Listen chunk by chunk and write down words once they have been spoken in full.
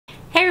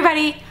Hey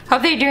everybody,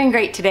 hope that you're doing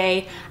great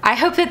today. I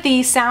hope that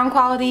the sound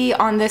quality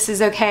on this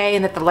is okay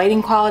and that the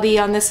lighting quality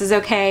on this is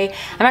okay.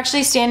 I'm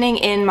actually standing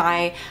in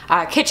my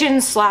kitchen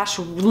slash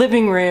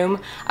living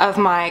room of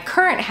my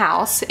current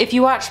house. If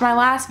you watched my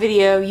last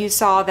video, you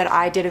saw that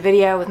I did a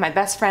video with my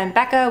best friend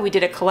Becca. We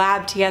did a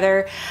collab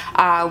together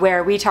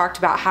where we talked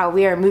about how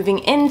we are moving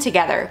in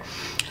together.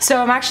 So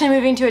I'm actually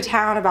moving to a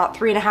town about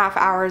 3.5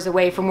 hours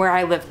away from where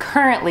I live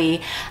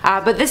currently,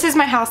 but this is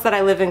my house that I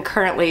live in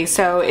currently.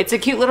 So it's a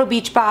cute little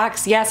beach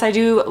box. Yes, I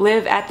do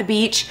live at the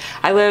beach.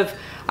 I live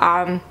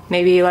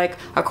maybe like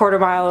a quarter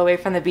mile away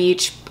from the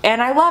beach,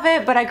 and I love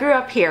it, but I grew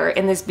up here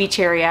in this beach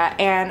area,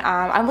 and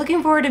I'm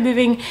looking forward to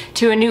moving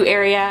to a new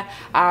area.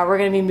 We're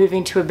going to be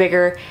moving to a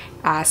bigger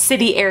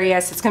city area,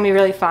 so it's gonna be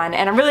really fun,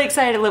 and I'm really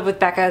excited to live with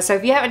Becca. So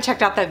if you haven't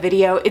checked out that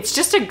video, it's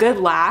just a good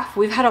laugh.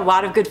 We've had a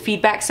lot of good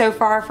feedback so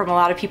far from a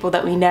lot of people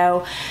that we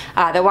know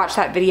that watched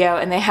that video,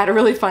 and they had a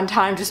really fun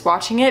time just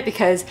watching it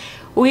because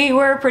we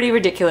were pretty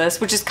ridiculous,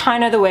 which is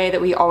kind of the way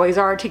that we always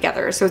are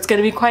together. So it's going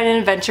to be quite an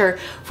adventure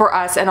for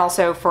us and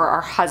also for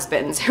our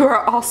husbands, who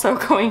are also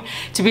going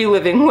to be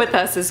living with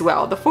us as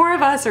well. The four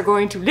of us are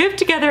going to live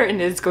together, and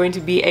it's going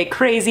to be a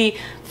crazy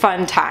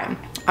fun time.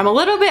 I'm a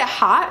little bit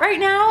hot right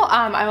now.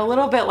 I'm a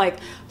little bit like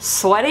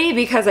sweaty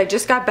because I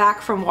just got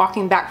back from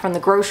walking back from the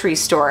grocery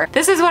store.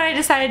 This is what I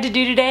decided to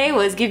do today,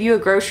 was give you a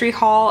grocery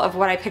haul of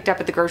what I picked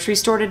up at the grocery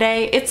store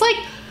today. It's like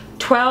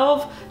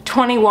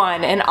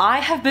 12:21 and I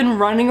have been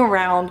running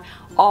around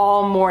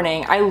all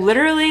morning. I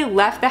literally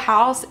left the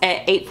house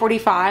at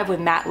 8:45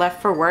 when Matt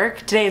left for work.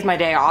 Today is my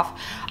day off.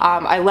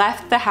 I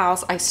left the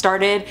house, I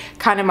started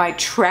kind of my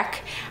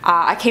trek.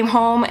 I came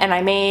home and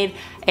I made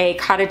a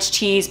cottage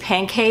cheese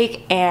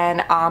pancake,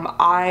 and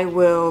I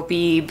will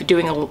be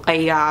doing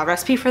a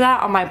recipe for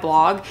that on my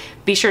blog.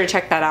 Be sure to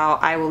check that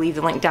out. I will leave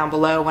the link down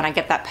below when I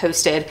get that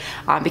posted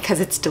because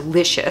it's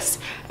delicious.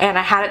 And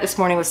I had it this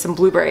morning with some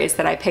blueberries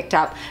that I picked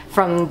up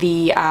from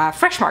the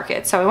Fresh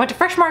Market. So I went to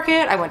Fresh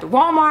Market, I went to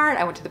Walmart,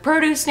 I went to the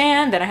produce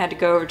stand, then I had to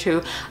go over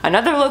to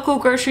another local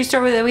grocery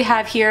store that we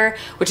have here,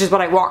 which is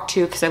what I walked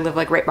to because I live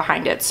like right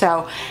behind it.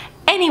 So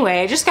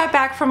anyway, I just got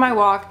back from my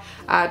walk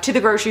to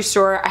the grocery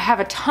store. I have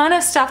a ton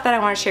of stuff that I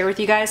want to share with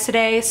you guys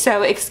today,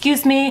 so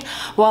excuse me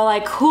while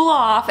I cool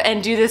off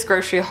and do this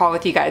grocery haul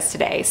with you guys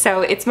today.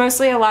 So it's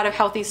mostly a lot of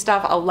healthy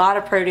stuff, a lot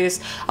of produce,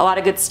 a lot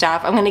of good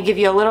stuff. I'm going to give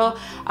you a little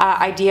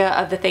idea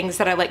of the things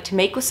that I like to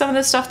make with some of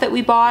the stuff that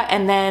we bought,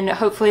 and then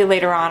hopefully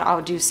later on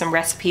I'll do some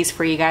recipes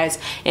for you guys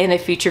in a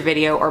future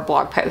video or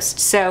blog post.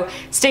 So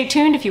stay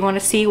tuned if you want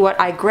to see what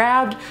I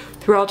grabbed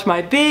throughout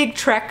my big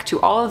trek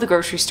to all of the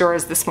grocery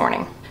stores this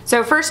morning.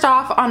 So first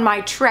off, on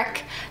my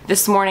trek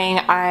this morning,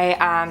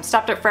 I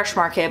stopped at Fresh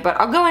Market, but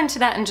I'll go into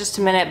that in just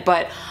a minute.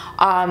 But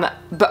on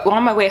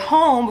my way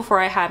home, before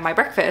I had my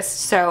breakfast,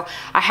 so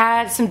I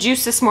had some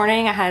juice this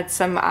morning. I had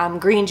some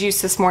green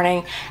juice this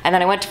morning, and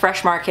then I went to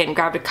Fresh Market and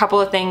grabbed a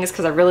couple of things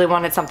because I really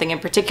wanted something in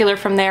particular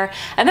from there.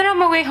 And then on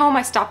my way home,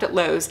 I stopped at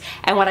Lowe's,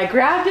 and what I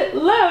grabbed at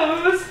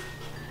Lowe's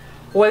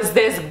was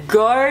this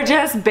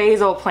gorgeous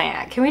basil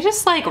plant. Can we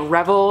just like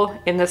revel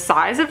in the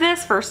size of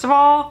this first of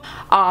all?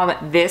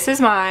 This is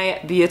my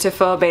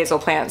beautiful basil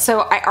plant.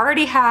 So I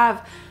already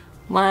have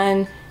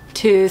 1,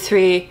 2,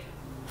 3,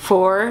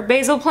 4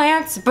 basil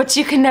plants, but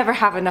you can never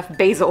have enough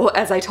basil,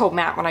 as I told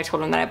Matt when I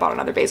told him that I bought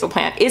another basil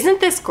plant. Isn't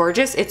this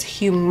gorgeous? It's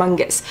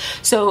humongous.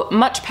 So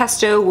much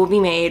pesto will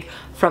be made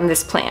from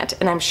this plant,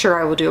 and I'm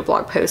sure I will do a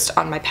blog post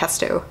on my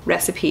pesto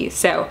recipe.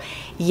 So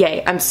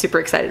yay, I'm super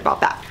excited about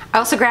that. I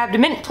also grabbed a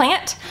mint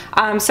plant.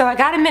 So I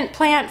got a mint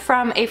plant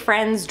from a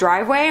friend's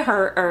driveway.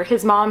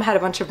 His mom had a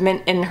bunch of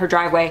mint in her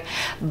driveway,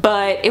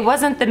 but it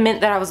wasn't the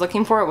mint that I was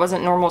looking for. It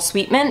wasn't normal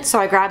sweet mint, so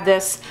I grabbed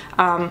this.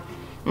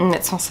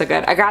 It smells so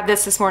good. I grabbed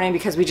this morning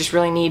because we just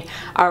really need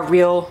a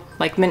real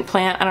like mint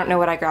plant. I don't know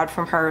what I grabbed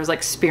from her. It was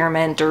like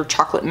spearmint or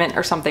chocolate mint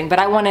or something, but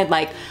I wanted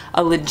like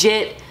a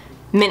legit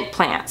mint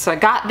plant. So I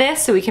got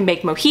this so we can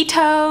make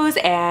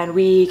mojitos and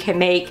we can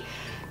make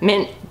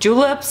mint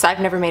juleps. I've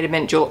never made a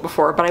mint julep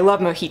before, but I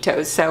love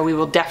mojitos, so we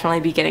will definitely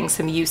be getting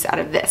some use out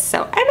of this.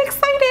 So I'm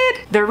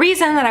excited. The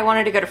reason that I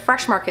wanted to go to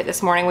Fresh Market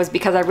this morning was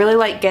because I really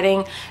like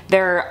getting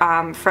their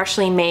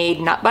freshly made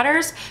nut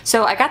butters.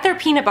 So I got their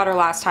peanut butter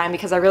last time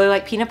because I really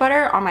like peanut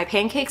butter on my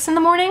pancakes in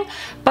the morning,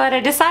 but I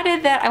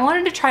decided that I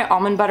wanted to try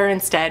almond butter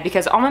instead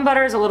because almond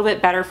butter is a little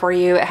bit better for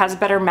you. It has a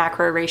better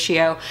macro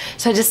ratio.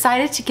 So I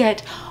decided to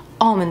get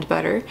almond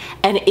butter,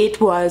 and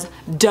it was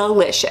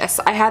delicious.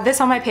 I had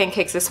this on my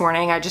pancakes this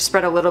morning. I just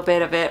spread a little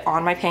bit of it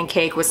on my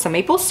pancake with some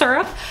maple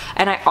syrup,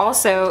 and I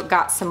also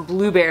got some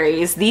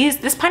blueberries.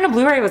 This pint of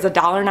blueberry was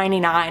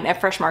 $1.99 at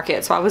Fresh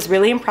Market, so I was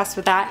really impressed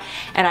with that,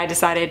 and I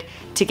decided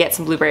to get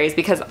some blueberries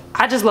because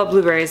I just love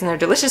blueberries and they're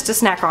delicious to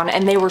snack on,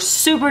 and they were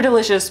super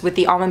delicious with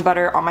the almond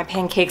butter on my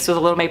pancakes with a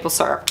little maple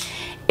syrup.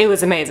 It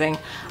was amazing.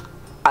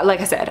 Like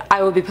I said,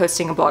 I will be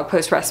posting a blog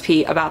post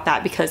recipe about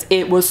that because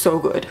it was so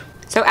good.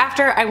 So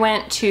after I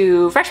went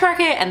to Fresh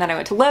Market and then I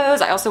went to Lowe's,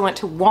 I also went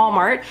to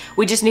Walmart.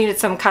 We just needed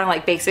some kind of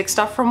like basic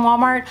stuff from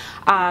Walmart.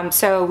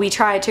 So we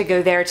tried to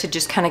go there to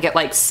just kind of get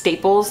like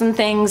staples and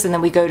things, and then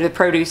we go to the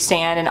produce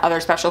stand and other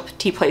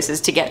specialty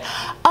places to get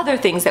other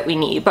things that we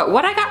need. But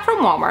what I got from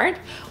Walmart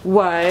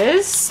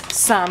was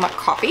some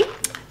coffee.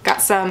 Got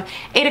some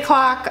 8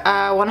 o'clock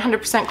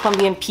 100%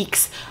 Colombian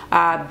Peaks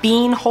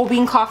whole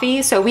bean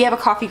coffee. So we have a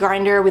coffee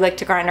grinder. We like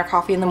to grind our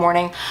coffee in the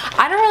morning.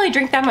 I don't really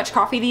drink that much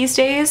coffee these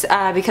days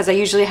because I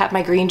usually have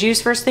my green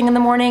juice first thing in the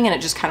morning, and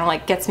it just kind of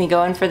like gets me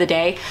going for the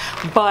day.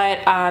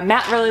 But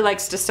Matt really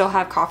likes to still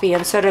have coffee,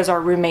 and so does our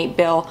roommate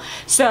Bill.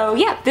 So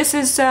yeah, this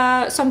is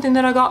something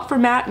that I got for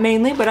Matt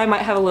mainly, but I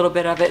might have a little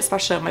bit of it,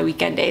 especially on my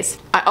weekend days.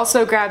 I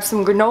also grabbed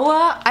some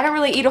granola. I don't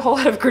really eat a whole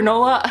lot of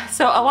granola,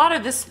 so a lot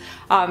of this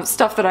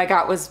stuff that I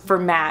got was for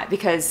Matt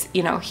because,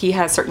 you know, he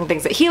has certain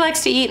things that he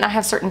likes to eat and I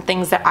have certain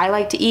things that I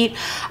like to eat.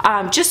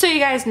 Just so you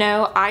guys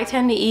know, I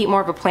tend to eat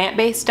more of a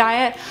plant-based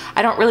diet.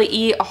 I don't really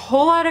eat a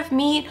whole lot of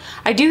meat.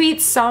 I do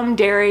eat some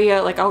dairy,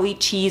 like I'll eat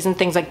cheese and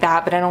things like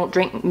that, but I don't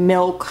drink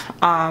milk,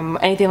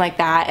 anything like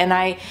that. And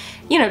I,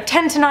 you know,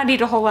 tend to not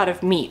eat a whole lot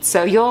of meat.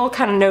 So you'll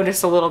kind of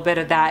notice a little bit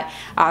of that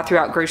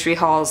throughout grocery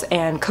hauls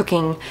and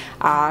cooking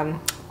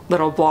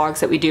little blogs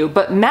that we do.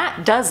 But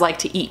Matt does like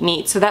to eat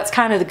meat, so that's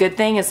kind of the good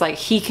thing, is like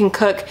he can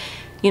cook,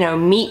 you know,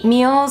 meat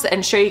meals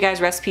and show you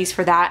guys recipes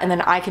for that, and then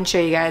I can show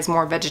you guys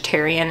more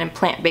vegetarian and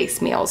plant-based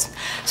meals.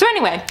 So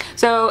anyway,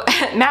 so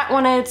Matt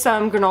wanted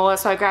some granola,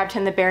 so I grabbed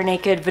him the Bare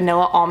Naked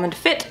Vanilla Almond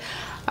Fit.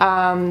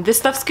 This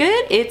stuff's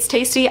good, it's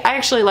tasty. I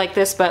actually like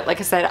this, but like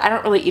I said, I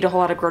don't really eat a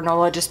whole lot of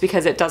granola just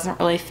because it doesn't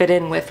really fit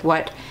in with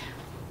what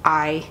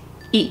I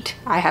eat.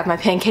 I have my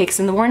pancakes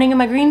in the morning and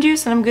my green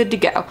juice and I'm good to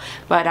go.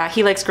 But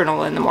he likes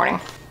granola in the morning.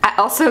 I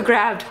also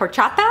grabbed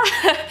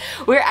horchata.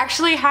 We're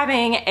actually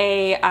having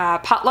a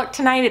potluck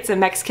tonight. It's a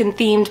Mexican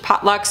themed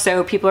potluck,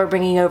 so people are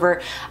bringing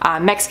over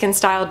Mexican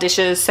style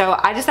dishes. So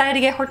I decided to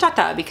get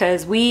horchata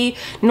because we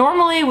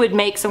normally would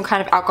make some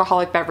kind of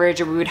alcoholic beverage,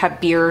 or we would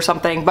have beer or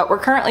something, but we're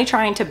currently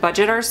trying to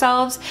budget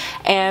ourselves,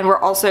 and we're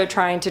also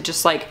trying to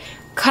just like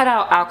cut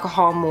out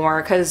alcohol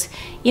more because,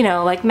 you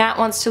know, like Matt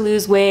wants to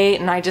lose weight,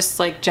 and I just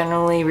like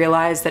generally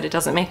realize that it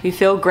doesn't make me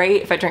feel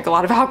great if I drink a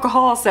lot of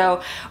alcohol,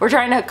 so we're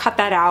trying to cut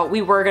that out.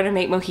 We were gonna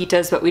make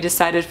mojitos, but we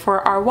decided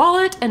for our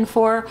wallet and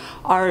for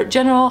our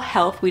general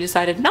health, we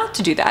decided not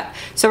to do that.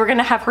 So we're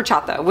gonna have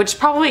horchata, which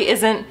probably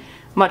isn't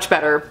much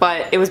better,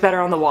 but it was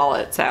better on the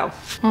wallet, so.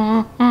 Is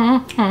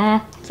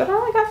that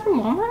all I got from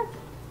Walmart?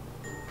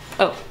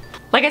 Oh.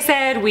 Like I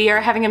said, we are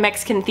having a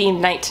Mexican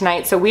themed night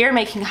tonight, so we are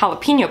making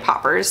jalapeno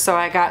poppers. So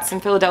I got some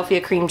Philadelphia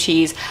cream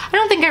cheese. I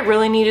don't think I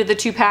really needed the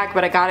 2-pack,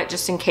 but I got it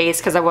just in case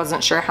because I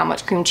wasn't sure how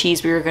much cream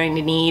cheese we were going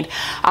to need.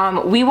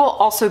 We will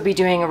also be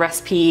doing a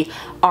recipe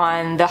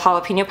on the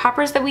jalapeno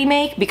poppers that we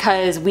make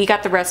because we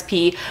got the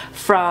recipe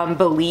from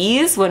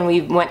Belize when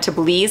we went to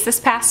Belize this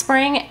past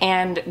spring,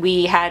 and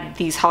we had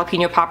these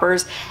jalapeno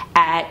poppers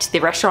at the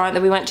restaurant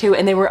that we went to,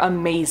 and they were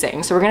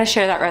amazing. So we're going to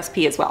share that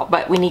recipe as well,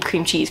 but we need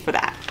cream cheese for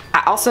that.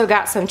 I also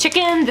got some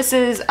chicken. This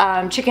is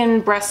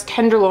chicken breast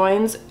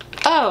tenderloins.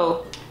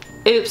 Oh,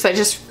 oops, I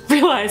just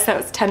realized that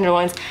was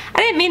tenderloins. I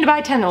didn't mean to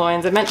buy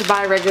tenderloins. I meant to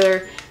buy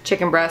regular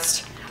chicken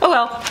breast. Oh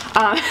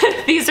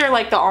well. These are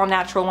like the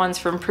all-natural ones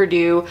from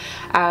Purdue.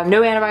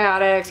 No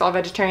antibiotics, all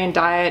vegetarian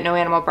diet, no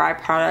animal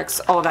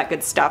byproducts, all of that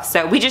good stuff.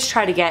 So we just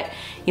try to get,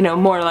 you know,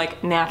 more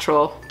like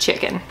natural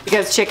chicken,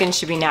 because chicken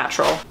should be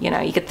natural. You know,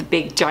 you get the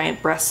big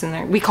giant breasts in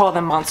there. We call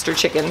them monster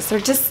chickens. They're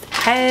just,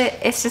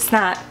 it's just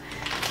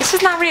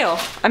not real.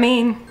 I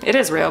mean, it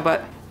is real,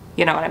 but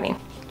you know what I mean.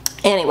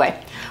 Anyway,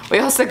 we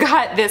also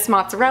got this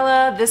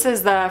mozzarella. This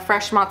is the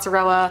fresh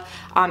mozzarella.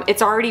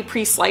 It's already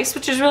pre-sliced,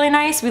 which is really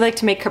nice. We like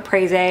to make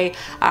caprese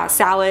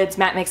salads.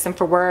 Matt makes them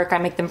for work. I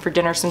make them for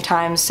dinner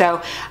sometimes.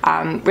 So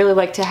really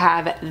like to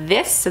have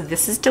this. So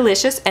this is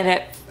delicious, and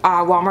at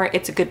Walmart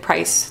it's a good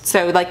price.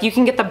 So like you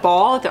can get the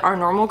ball at our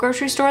normal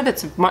grocery store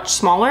that's much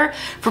smaller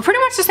for pretty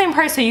much the same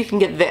price, so you can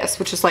get this,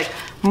 which is like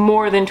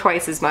more than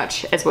twice as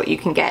much as what you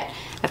can get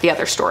at the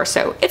other store.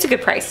 So it's a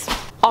good price.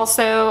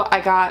 Also,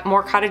 I got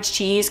more cottage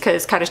cheese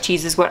because cottage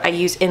cheese is what I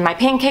use in my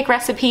pancake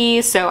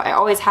recipes. So I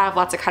always have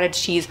lots of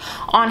cottage cheese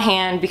on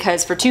hand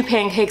because for 2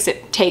 pancakes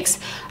it takes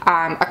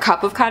a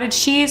cup of cottage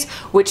cheese,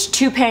 which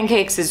 2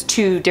 pancakes is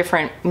 2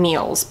 different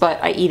meals,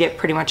 but I eat it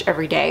pretty much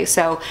every day.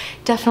 So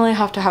definitely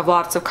have to have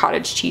lots of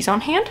cottage cheese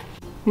on hand.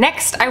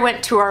 Next, I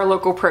went to our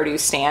local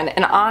produce stand,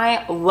 and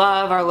I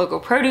love our local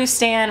produce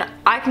stand.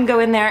 I can go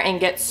in there and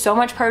get so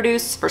much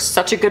produce for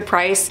such a good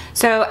price.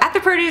 So at the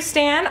produce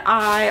stand,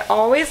 I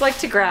always like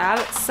to grab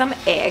some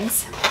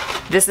eggs.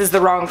 This is the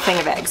wrong thing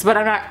of eggs, but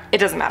it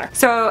doesn't matter.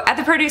 So at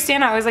the produce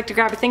stand, I always like to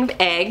grab a thing of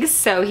eggs.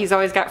 So he's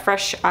always got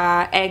fresh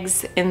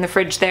eggs in the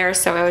fridge there,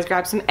 so I always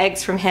grab some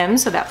eggs from him,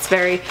 so that's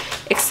very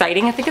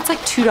exciting. I think it's like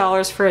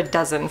 $2 for a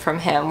dozen from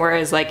him,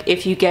 whereas like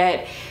if you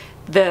get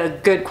the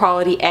good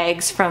quality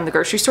eggs from the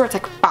grocery store, it's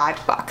like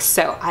 $5.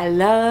 So I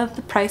love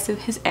the price of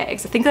his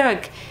eggs. I think they're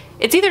like,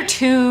 it's either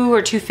 $2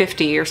 or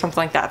 $2.50 or something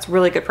like that. It's a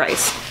really good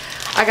price.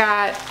 I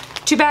got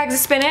 2 bags of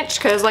spinach,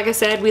 because like I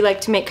said, we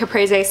like to make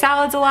caprese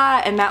salads a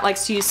lot, and Matt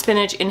likes to use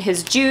spinach in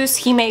his juice.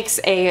 He makes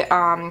a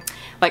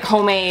like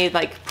homemade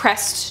like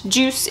pressed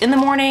juice in the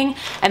morning,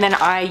 and then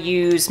I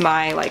use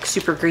my like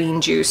super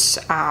green juice,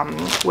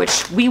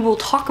 which we will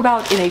talk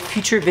about in a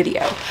future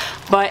video.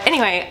 But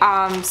anyway,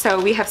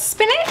 so we have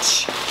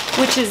spinach,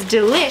 which is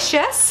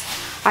delicious.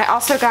 I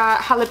also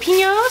got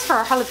jalapenos for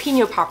our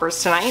jalapeno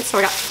poppers tonight, so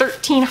I got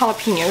 13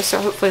 jalapenos,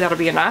 so hopefully that'll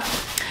be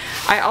enough.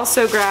 I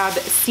also grabbed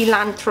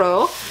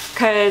cilantro,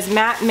 because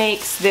Matt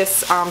makes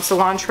this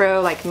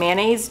cilantro like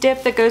mayonnaise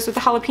dip that goes with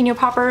the jalapeno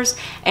poppers,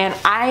 and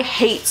I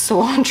hate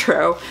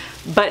cilantro,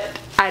 but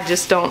I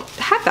just don't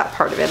have that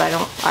part of it.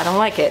 I don't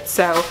like it.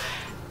 So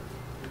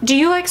do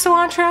you like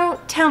cilantro?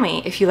 Tell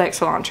me if you like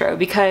cilantro,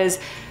 because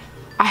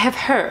I have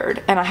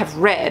heard and I have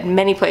read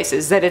many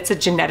places that it's a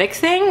genetic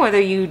thing whether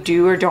you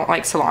do or don't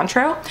like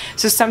cilantro.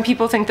 So some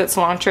people think that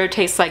cilantro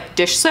tastes like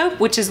dish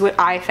soap, which is what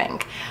I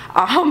think.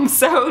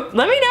 So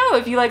let me know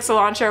if you like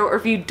cilantro, or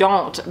if you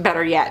don't,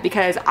 better yet,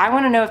 because I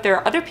want to know if there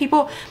are other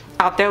people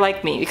out there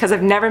like me, because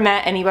I've never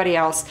met anybody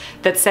else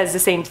that says the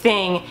same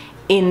thing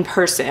in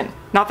person.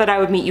 Not that I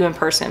would meet you in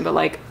person, but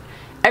like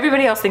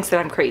everybody else thinks that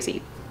I'm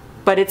crazy.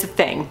 But it's a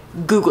thing.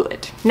 Google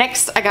it.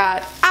 Next, I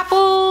got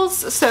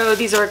apples. So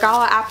these are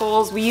Gala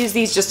apples. We use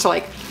these just to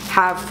like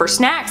have for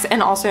snacks,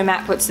 and also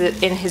Matt puts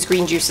it in his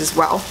green juice as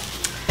well.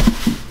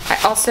 I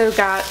also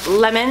got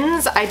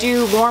lemons. I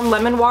do warm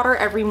lemon water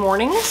every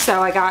morning,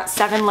 so I got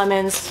 6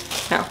 lemons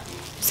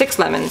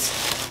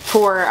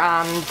for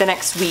the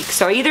next week.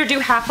 So I either do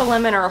half a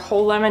lemon or a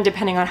whole lemon,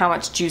 depending on how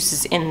much juice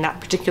is in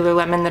that particular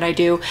lemon that I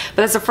do.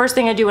 But that's the first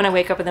thing I do when I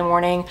wake up in the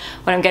morning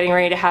when I'm getting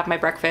ready to have my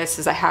breakfast,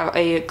 is I have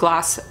a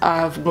glass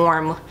of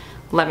warm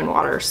lemon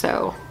water.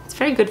 So it's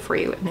very good for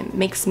you, and it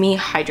makes me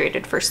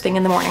hydrated first thing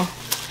in the morning.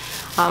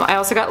 I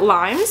also got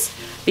limes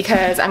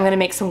because I'm gonna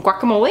make some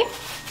guacamole.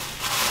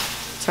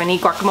 So I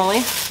need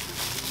guacamole.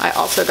 I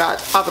also got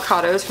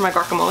avocados for my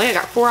guacamole. I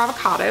got 4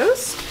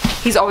 avocados.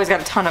 He's always got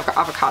a ton of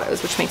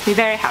avocados, which makes me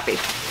very happy.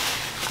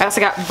 I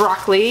also got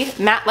broccoli.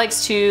 Matt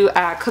likes to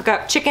cook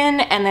up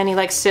chicken, and then he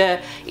likes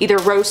to either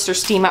roast or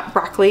steam up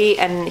broccoli,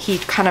 and he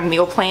kind of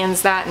meal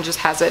plans that and just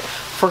has it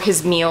for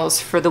his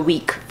meals for the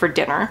week for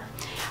dinner.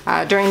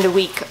 During the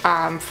week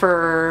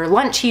for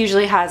lunch, he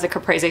usually has a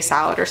caprese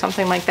salad or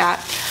something like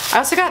that. I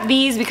also got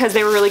these because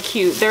they were really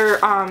cute. They're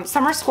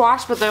summer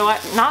squash, but they're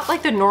not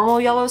like the normal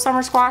yellow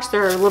summer squash.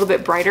 They're a little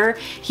bit brighter.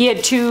 He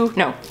had two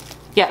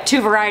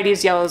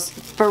varieties He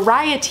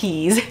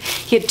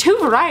had 2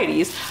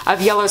 varieties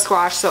of yellow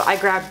squash, so I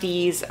grabbed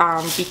these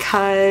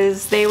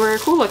because they were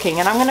cool looking,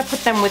 and I'm gonna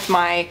put them with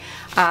my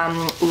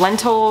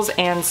lentils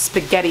and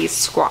spaghetti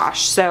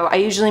squash. So I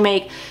usually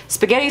make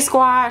spaghetti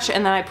squash,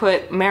 and then I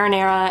put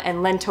marinara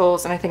and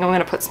lentils, and I think I'm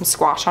gonna put some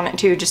squash on it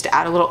too, just to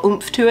add a little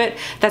oomph to it.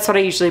 That's what I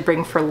usually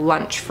bring for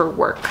lunch for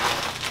work.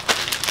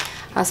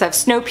 I also have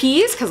snow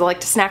peas because I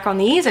like to snack on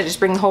these. I just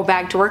bring the whole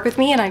bag to work with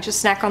me, and I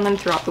just snack on them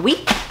throughout the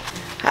week.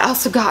 I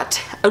also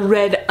got a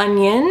red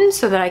onion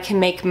so that I can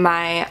make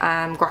my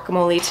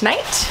guacamole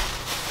tonight.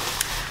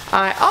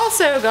 I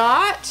also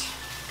got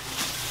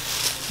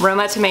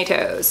Roma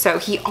tomatoes. So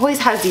he always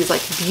has these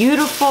like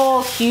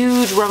beautiful,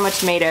 huge Roma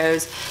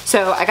tomatoes.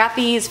 So I got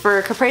these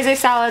for caprese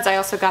salads. I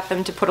also got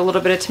them to put a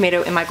little bit of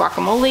tomato in my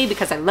guacamole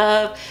because I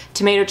love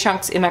tomato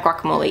chunks in my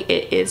guacamole.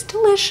 It is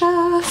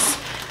delicious.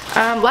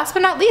 Last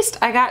but not least,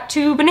 I got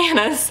 2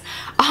 bananas.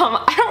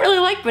 I don't really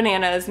like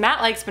bananas.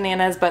 Matt likes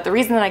bananas, but the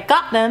reason that I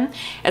got them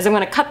is I'm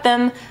gonna cut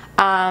them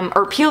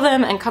or peel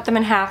them and cut them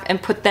in half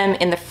and put them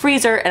in the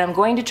freezer, and I'm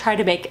going to try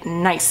to make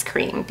nice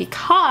cream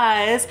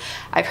because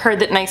I've heard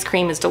that nice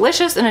cream is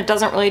delicious and it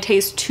doesn't really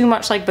taste too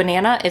much like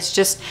banana. It's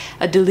just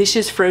a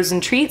delicious frozen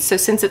treat. So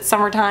since it's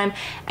summertime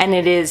and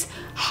it is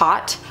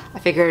hot, I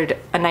figured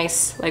a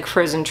nice like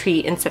frozen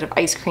treat instead of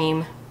ice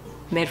cream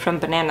made from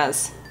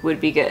bananas would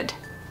be good.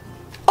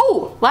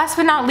 Oh, last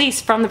but not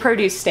least, from the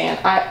produce stand,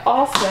 I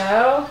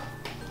also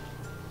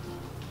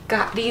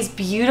got these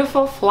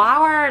beautiful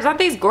flowers. Aren't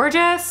these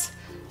gorgeous?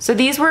 So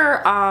these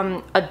were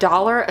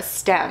 $1 a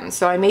stem.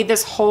 So I made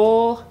this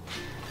whole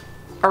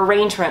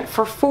arrangement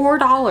for $4.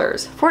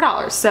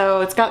 $4.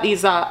 So it's got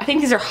these, I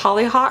think these are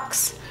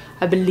hollyhocks,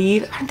 I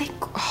believe. Aren't they?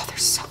 Oh, they're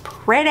so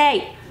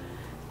pretty.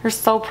 They're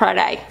so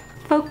pretty.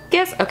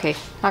 Focus. Okay,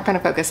 not gonna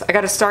focus. I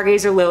got a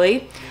stargazer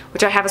lily,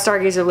 which I have a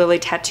stargazer lily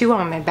tattoo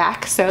on my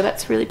back, so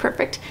that's really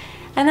perfect.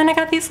 And then I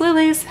got these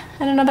lilies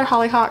and another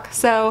hollyhock.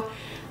 So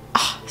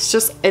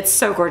it's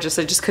so gorgeous.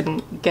 I just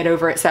couldn't get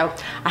over it. So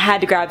I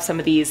had to grab some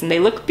of these, and they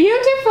look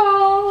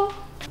beautiful.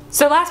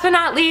 So last but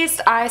not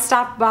least, I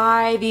stopped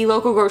by the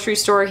local grocery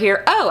store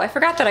here. Oh, I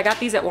forgot that I got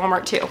these at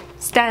Walmart too.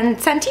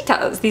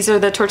 Santitas. These are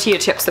the tortilla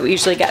chips that we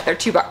usually get. They're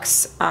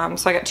 $2.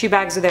 So I got 2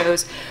 bags of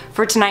those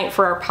for tonight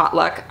for our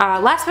potluck.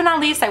 Last but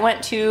not least, I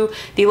went to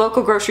the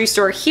local grocery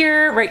store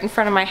here right in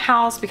front of my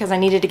house because I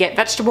needed to get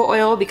vegetable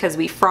oil because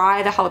we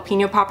fry the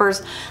jalapeno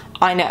poppers.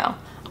 I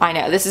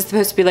know, this is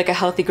supposed to be like a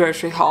healthy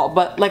grocery haul,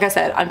 but like I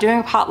said, I'm doing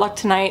a potluck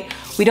tonight.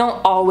 We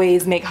don't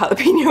always make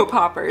jalapeno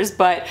poppers,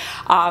 but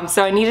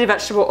so I needed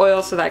vegetable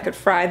oil so that I could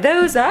fry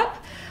those up.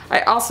 I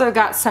also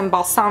got some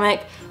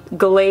balsamic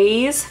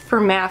glaze for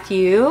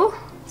Matthew.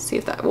 Let's see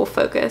if that will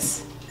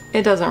focus.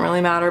 It doesn't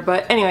really matter,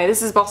 but anyway,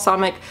 this is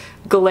balsamic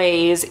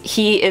glaze.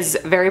 He is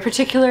very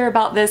particular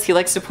about this. He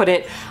likes to put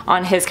it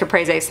on his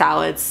caprese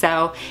salads,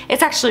 so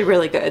it's actually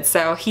really good.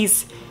 So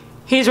he's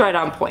right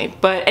on point.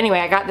 But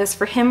anyway, I got this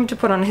for him to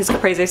put on his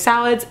caprese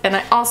salads, and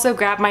I also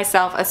grabbed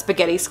myself a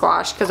spaghetti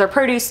squash because our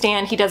produce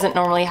stand, he doesn't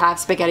normally have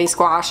spaghetti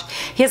squash.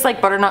 He has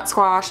like butternut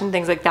squash and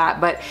things like that,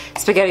 but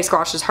spaghetti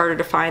squash is harder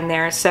to find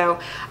there. So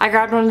I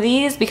grabbed one of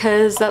these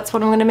because that's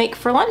what I'm gonna make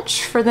for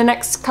lunch for the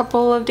next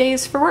couple of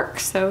days for work.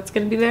 So it's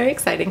gonna be very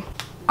exciting.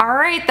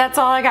 Alright, that's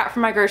all I got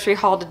from my grocery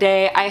haul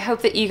today. I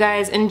hope that you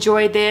guys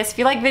enjoyed this. If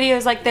you like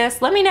videos like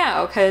this, let me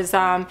know, because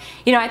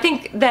you know, I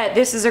think that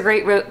this is a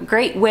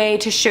great way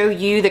to show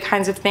you the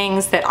kinds of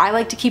things that I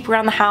like to keep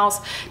around the house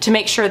to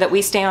make sure that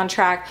we stay on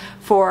track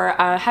for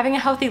having a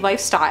healthy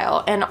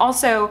lifestyle. And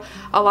also,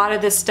 a lot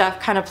of this stuff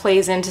kind of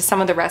plays into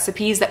some of the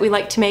recipes that we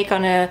like to make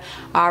on a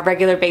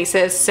regular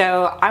basis.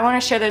 So I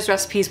want to share those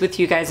recipes with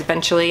you guys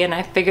eventually, and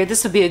I figured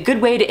this would be a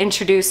good way to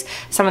introduce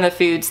some of the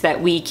foods that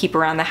we keep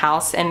around the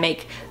house and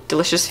make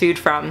delicious food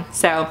from.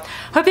 So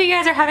hope that you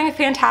guys are having a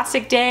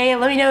fantastic day.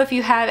 Let me know if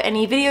you have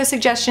any video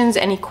suggestions,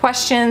 any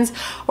questions,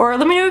 or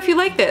let me know if you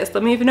like this.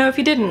 Let me even know if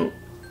you didn't.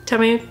 Tell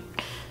me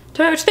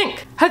what you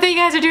think. Hope that you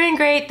guys are doing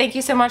great. Thank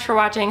you so much for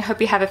watching.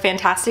 Hope you have a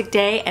fantastic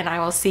day, and I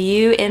will see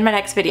you in my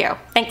next video.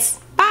 Thanks.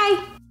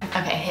 Bye.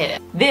 Okay, hit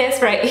it.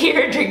 This right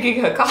here,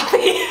 drinking a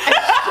coffee.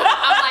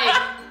 I'm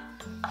like,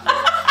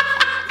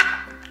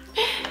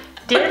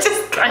 this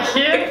right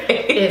here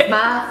is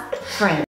my friend.